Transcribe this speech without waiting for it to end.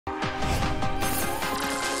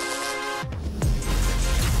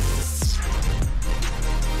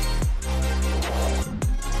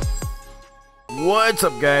What's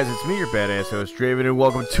up, guys? It's me, your badass host, Draven, and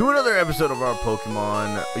welcome to another episode of our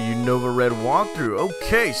Pokemon Unova Red walkthrough.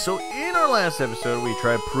 Okay, so in our last episode, we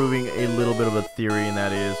tried proving a little bit of a theory, and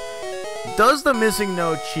that is, does the missing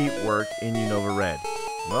node cheat work in Unova Red?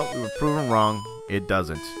 Well, we were proven wrong. It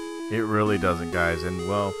doesn't. It really doesn't, guys, and,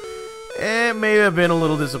 well, it may have been a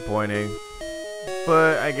little disappointing,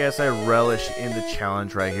 but I guess I relish in the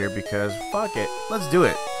challenge right here because, fuck it, let's do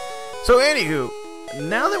it. So, anywho,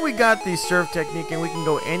 now that we got the surf technique and we can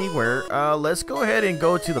go anywhere, let's go ahead and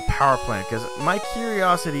go to the power plant, because my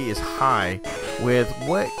curiosity is high with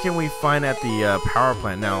what can we find at the power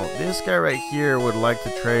plant. Now, this guy right here would like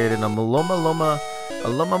to trade in a Momola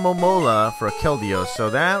for a Keldeo, so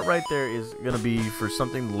that right there is going to be for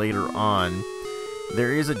something later on.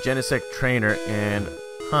 There is a Genesect trainer, and,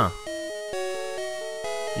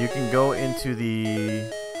 you can go into the,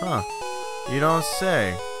 you don't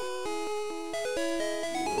say.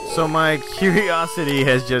 So my curiosity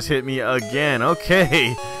has just hit me again.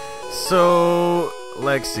 Okay, so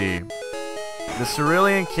let's see. The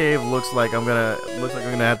Cerulean Cave looks like I'm gonna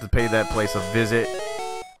have to pay that place a visit.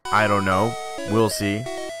 I don't know. We'll see.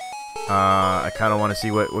 I kind of want to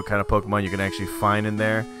see what kind of Pokemon you can actually find in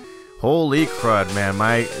there. Holy crud, man!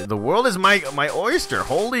 The world is my oyster.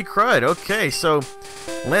 Holy crud. Okay, so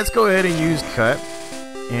let's go ahead and use Cut.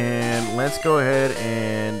 And let's go ahead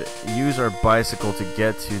and use our bicycle to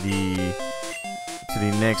get to the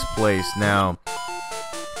next place. Now,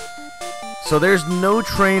 so there's no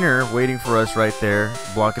trainer waiting for us right there,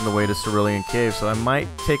 blocking the way to Cerulean Cave, so I might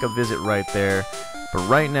take a visit right there. But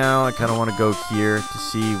right now, I kind of want to go here to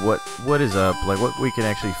see what is up, like what we can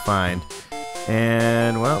actually find.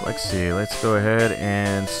 And, well, let's see. Let's go ahead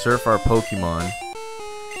and surf our Pokemon.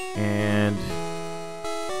 And,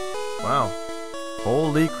 wow.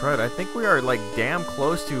 Holy crud, I think we are like damn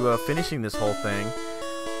close to finishing this whole thing.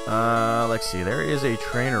 Let's see, there is a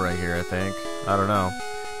trainer right here, I think. I don't know.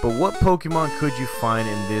 But what Pokemon could you find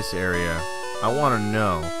in this area? I want to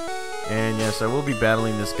know. And yes, I will be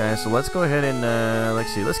battling this guy, so let's go ahead and,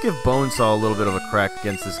 let's see. Let's give Bonesaw a little bit of a crack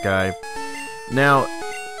against this guy. Now,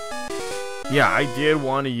 yeah, I did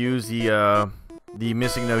want to use the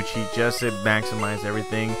missing node cheat just to maximize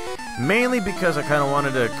everything. Mainly because I kind of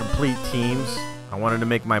wanted to complete teams. I wanted to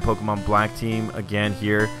make my Pokemon Black team again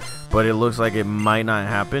here, but it looks like it might not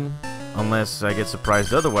happen unless I get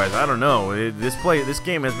surprised otherwise. I don't know. This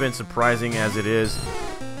game has been surprising as it is,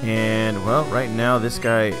 and well, right now this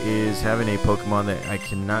guy is having a Pokemon that I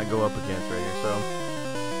cannot go up against right here.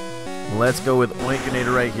 So let's go with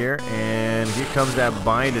Oinkinator right here, and here comes that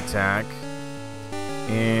bind attack,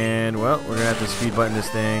 and well, we're gonna have to speed button this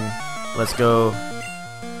thing. Let's go.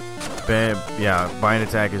 Yeah, bind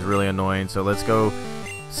attack is really annoying, so let's go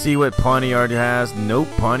see what Pawniard has. Nope,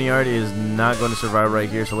 Pawniard is not going to survive right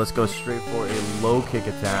here, so let's go straight for a low kick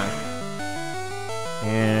attack.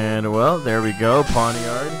 And, well, there we go.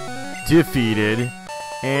 Pawniard defeated.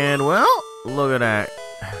 And, well, look at that.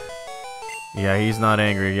 Yeah, he's not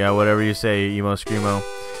angry. Yeah, whatever you say, Emo Screamo.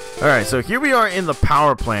 Alright, so here we are in the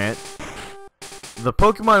power plant. The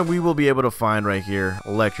Pokemon we will be able to find right here,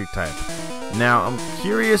 electric type. Now, I'm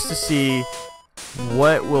curious to see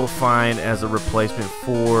what we'll find as a replacement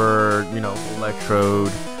for, you know,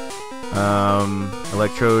 Electrode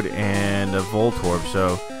and a Voltorb.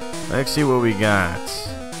 So, let's see what we got.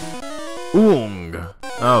 Oong.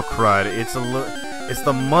 Oh, crud. It's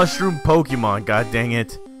the Mushroom Pokemon, god dang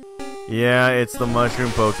it. Yeah, it's the Mushroom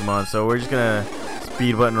Pokemon. So, we're just gonna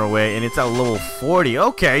speed button our way, and it's at level 40.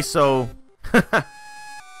 Okay, so,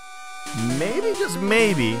 maybe, just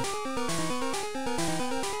maybe,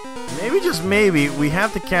 just maybe, we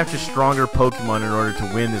have to capture stronger Pokemon in order to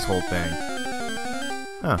win this whole thing.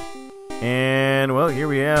 Huh. And, well, here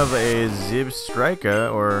we have a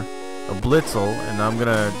Zebstrika, or a Blitzel, and I'm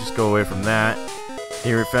gonna just go away from that.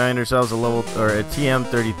 Here we find ourselves a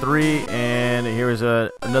TM33, and here is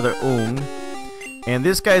another Oong. And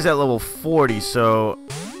this guy's at level 40, so,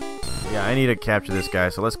 yeah, I need to capture this guy.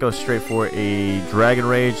 So let's go straight for a Dragon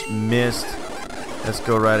Rage. Missed. Let's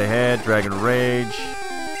go right ahead. Dragon Rage.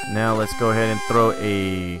 Now let's go ahead and throw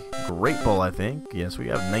a Great Ball, I think. Yes, we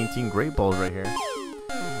have 19 Great Balls right here.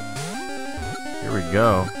 Here we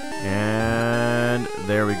go. And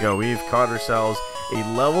there we go. We've caught ourselves a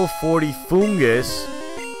level 40 Fungus.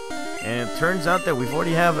 And it turns out that we've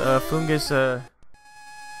already have a Fungus,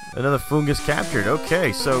 another Fungus captured.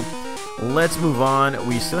 Okay, so let's move on.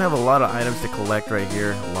 We still have a lot of items to collect right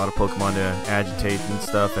here. A lot of Pokemon to agitate and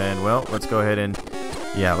stuff. And, well, let's go ahead and,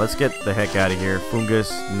 yeah, let's get the heck out of here.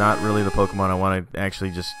 Fungus, not really the Pokemon I want to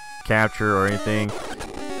actually just capture or anything.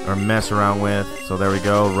 Or mess around with. So there we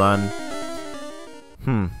go. Run.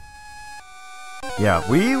 Yeah,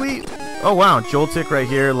 oh wow, Joltik right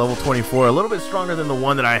here, level 24, a little bit stronger than the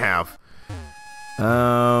one that I have.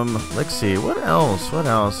 Let's see, what else?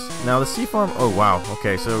 Now the sea farm, oh wow,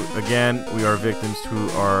 okay, so again, we are victims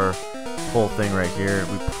to our whole thing right here.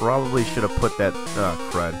 We probably should have put that,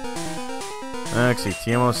 crud. Let's see,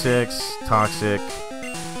 TM06, Toxic,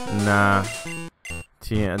 nah,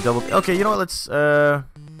 TM, double, okay, you know what,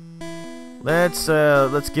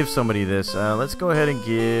 let's give somebody this. Let's go ahead and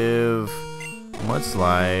give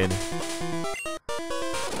Mudslide.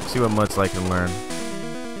 See what Mudslide can learn.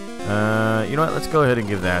 You know what? Let's go ahead and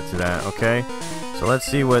give that to that. Okay. So let's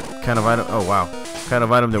see what kind of item. Oh wow, what kind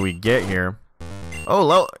of item that we get here. Oh,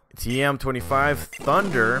 low TM25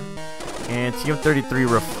 Thunder and TM33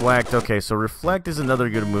 Reflect. Okay, so Reflect is another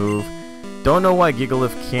good move. Don't know why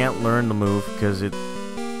Gigalith can't learn the move because it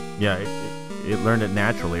learned it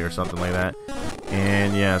naturally or something like that.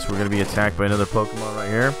 And yes, we're gonna be attacked by another Pokemon right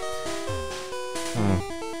here.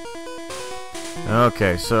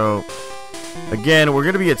 Okay, so again, we're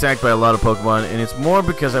going to be attacked by a lot of Pokemon, and it's more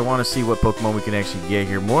because I want to see what Pokemon we can actually get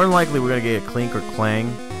here. More than likely, we're going to get a Clink or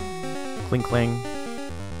Clang. Clink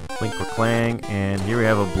or Clang, and here we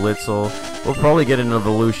have a Blitzel. We'll probably get an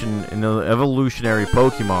evolutionary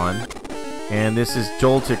Pokemon, and this is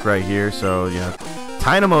Joltik right here, so yeah.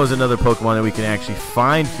 Tynamo is another Pokemon that we can actually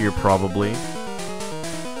find here, probably.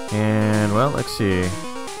 And, well, let's see.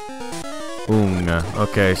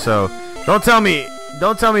 Okay, so don't tell me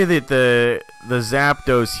that the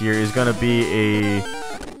Zapdos here is gonna be a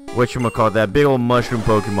whatchamacallit, that big old mushroom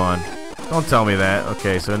Pokemon. Don't tell me that.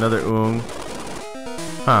 Okay, so another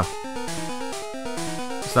Huh.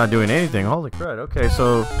 It's not doing anything. Holy crud. Okay,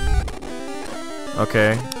 so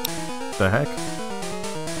okay. The heck?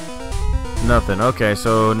 Nothing. Okay,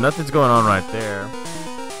 so nothing's going on right there.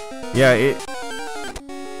 Yeah,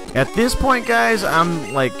 at this point, guys,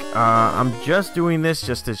 I'm like, I'm just doing this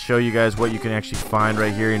just to show you guys what you can actually find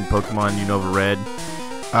right here in Pokemon Unova Red.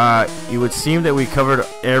 It would seem that we covered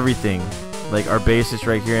everything, like our basis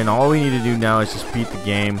right here, and all we need to do now is just beat the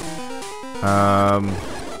game.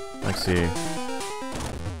 Let's see.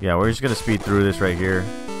 Yeah, we're just gonna speed through this right here.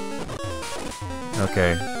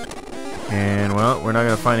 Okay. And well, we're not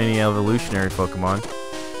gonna find any evolutionary Pokemon.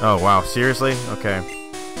 Oh wow, seriously? Okay.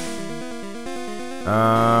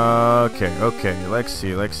 Okay, let's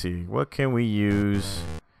see. What can we use?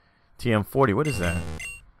 TM40, what is that?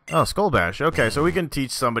 Oh, Skull Bash. Okay, so we can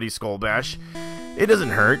teach somebody Skull Bash. It doesn't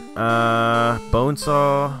hurt.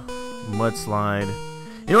 Bonesaw, Mudslide.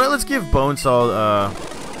 You know what, let's give Bonesaw,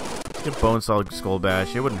 Skull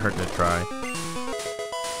Bash. It wouldn't hurt to try.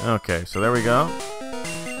 Okay, so there we go.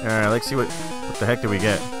 Alright, let's see what the heck did we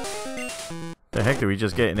get? The heck did we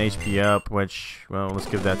just get an HP up, which, well, let's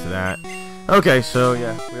give that to that. Okay, so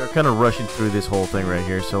yeah, we are kind of rushing through this whole thing right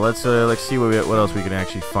here. So let's see what else we can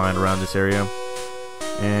actually find around this area.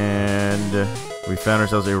 And we found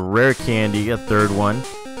ourselves a rare candy, a third one.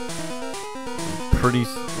 I'm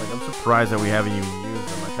surprised that we haven't even used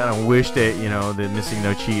them. I kind of wish that, you know, the missing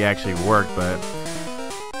no cheat actually worked, but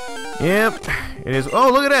yep, it is. Oh,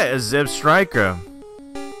 look at that, a Zebstrika.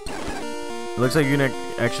 It looks like you're gonna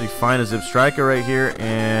actually find a Zebstrika right here,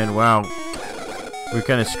 and wow, we're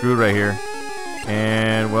kind of screwed right here.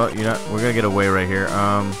 And well, you know, we're gonna get away right here.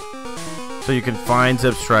 So you can find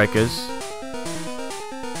Zebstrikas.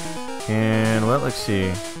 And well, let's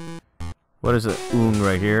see. What is it?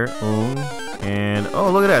 Right here. And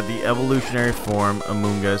oh, look at that, the evolutionary form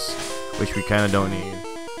Amoonguss, which we kind of don't need.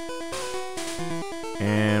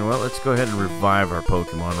 And well, let's go ahead and revive our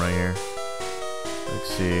Pokemon right here. Let's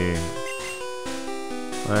see.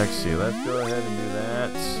 Let's go ahead and do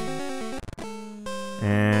that.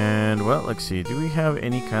 And well, let's see. Do we have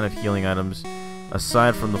any kind of healing items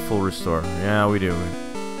aside from the full restore? Yeah, we do.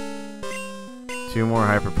 2 more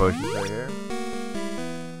hyper potions right here.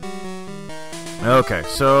 Okay,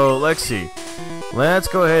 so let's see. Let's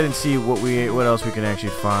go ahead and see what else we can actually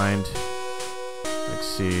find. Let's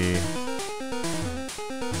see.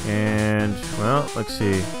 And well, let's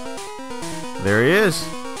see. There he is.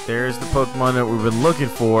 There's the Pokemon that we've been looking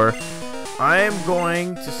for. I am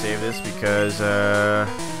going to save this because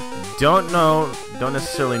don't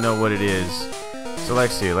necessarily know what it is. So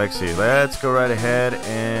let's see. Let's go right ahead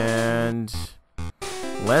and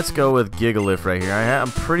let's go with Gigalith right here. I'm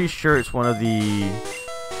pretty sure it's one of the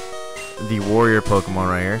warrior Pokemon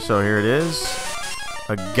right here. So here it is,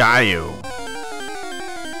 a Gaio.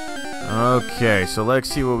 Okay, so let's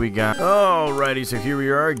see what we got. Alrighty, so here we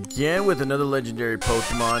are again with another legendary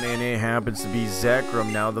Pokemon, and it happens to be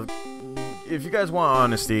Zekrom. Now, if you guys want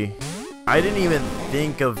honesty, I didn't even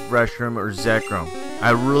think of Reshiram or Zekrom.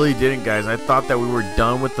 I really didn't, guys. I thought that we were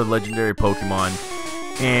done with the legendary Pokemon.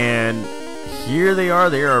 And here they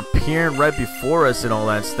are appearing right before us and all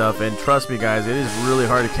that stuff. And trust me guys, it is really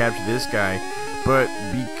hard to capture this guy. But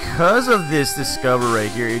because of this discovery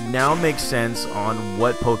right here, it now makes sense on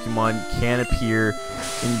what Pokemon can appear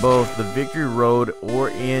in both the Victory Road or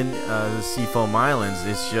in the Seafoam Islands.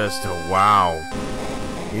 It's just, wow.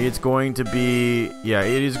 It's going to be, yeah,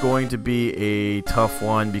 it is going to be a tough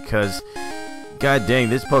one because, god dang,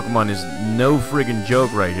 this Pokemon is no friggin'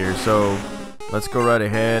 joke right here. So let's go right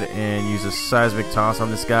ahead and use a Seismic Toss on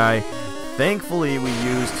this guy. Thankfully, we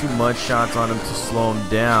used 2 mud shots on him to slow him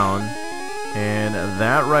down. And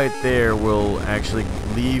that right there will actually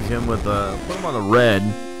leave him with a, put him on the red.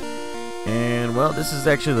 And well, this is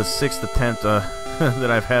actually the 6th attempt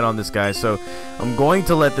that I've had on this guy. So I'm going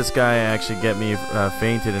to let this guy actually get me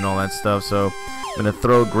fainted and all that stuff. So I'm going to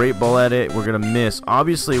throw a Great Ball at it. We're going to miss.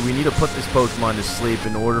 Obviously, we need to put this Pokemon to sleep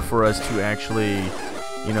in order for us to actually,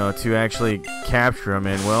 you know, to actually capture him.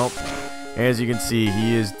 And well, as you can see,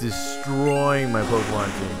 he is destroying my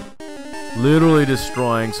Pokemon team. Literally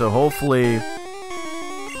destroying. So hopefully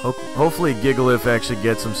Gigalith actually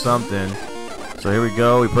gets him something. So here we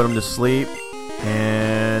go. We put him to sleep.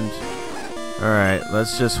 And alright,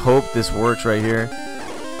 let's just hope this works right here.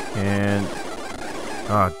 And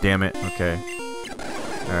oh, damn it. Okay.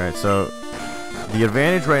 Alright, so the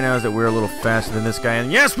advantage right now is that we're a little faster than this guy. And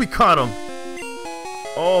yes, we caught him!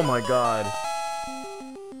 Oh my god.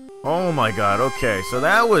 Oh my god. Okay, so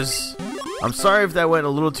that was... I'm sorry if that went a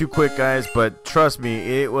little too quick, guys, but trust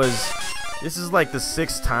me, it was... This is like the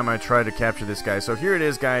 6th time I tried to capture this guy. So here it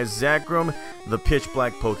is, guys. Zekrom, the Pitch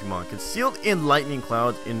Black Pokemon. Concealed in lightning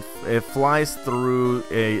clouds, it flies through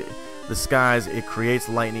the skies. It creates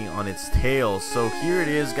lightning on its tail. So here it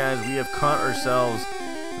is, guys. We have caught ourselves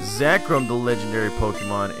Zekrom, the legendary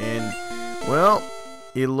Pokemon. And, well,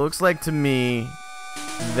 it looks like to me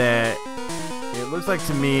that...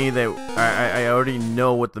 I already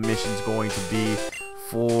know what the mission's going to be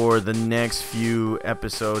for the next few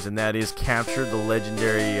episodes, and that is capture the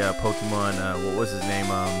legendary Pokemon. What was his name?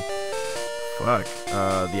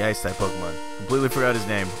 The Ice-type Pokemon. Completely forgot his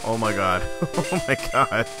name. Oh my god. Oh my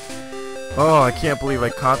god. Oh, I can't believe I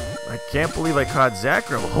caught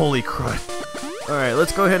Zekrom. Holy crud. Alright,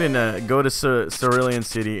 let's go ahead and go to Cerulean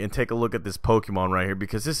City and take a look at this Pokemon right here,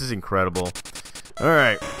 because this is incredible.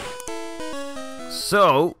 Alright.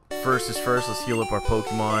 So, first is first, let's heal up our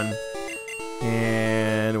Pokemon.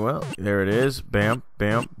 And, well, there it is. Bam,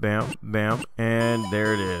 bam, bam, bam. And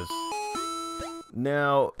there it is.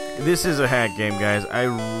 Now, this is a hack game, guys. I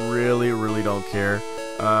really, really don't care.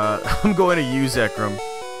 I'm going to use Zekrom.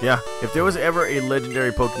 Yeah, if there was ever a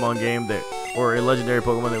legendary Pokemon game or a legendary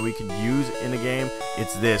Pokemon that we could use in a game,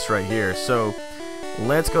 it's this right here. So,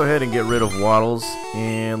 let's go ahead and get rid of Waddles,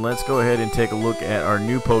 and let's go ahead and take a look at our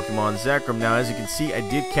new Pokemon, Zekrom. Now, as you can see, I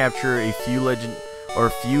did capture a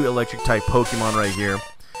few electric type Pokemon right here.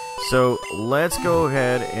 So let's go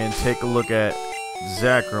ahead and take a look at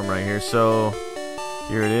Zekrom right here. So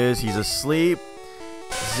here it is. He's asleep.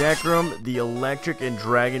 Zekrom, the electric and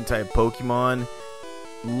dragon type Pokemon.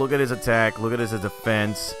 Look at his attack. Look at his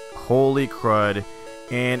defense. Holy crud.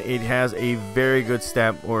 And it has a very good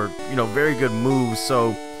stat, or very good moves.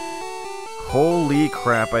 So holy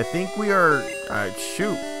crap, I think we are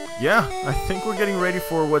shoot, yeah, I think we're getting ready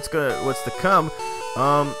for what's to come.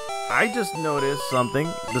 I just noticed something.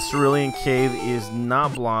 The Cerulean Cave is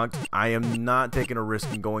not blocked. I am not taking a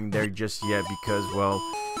risk in going there just yet because, well,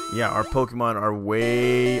 yeah, our Pokemon are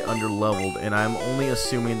way underleveled, and I'm only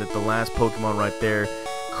assuming that the last Pokemon right there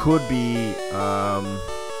could be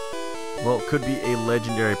well, it could be a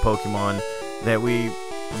legendary Pokemon that we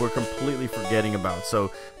were completely forgetting about.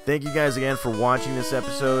 So thank you guys again for watching this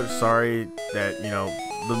episode. Sorry that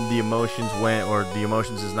the emotions went, or the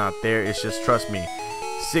emotions is not there. It's just, trust me,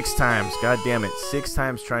 6 times, god damn it, 6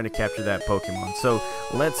 times trying to capture that Pokemon. So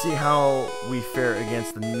let's see how we fare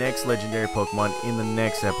against the next legendary Pokemon in the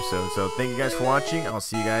next episode. So thank you guys for watching. I'll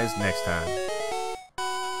see you guys next time.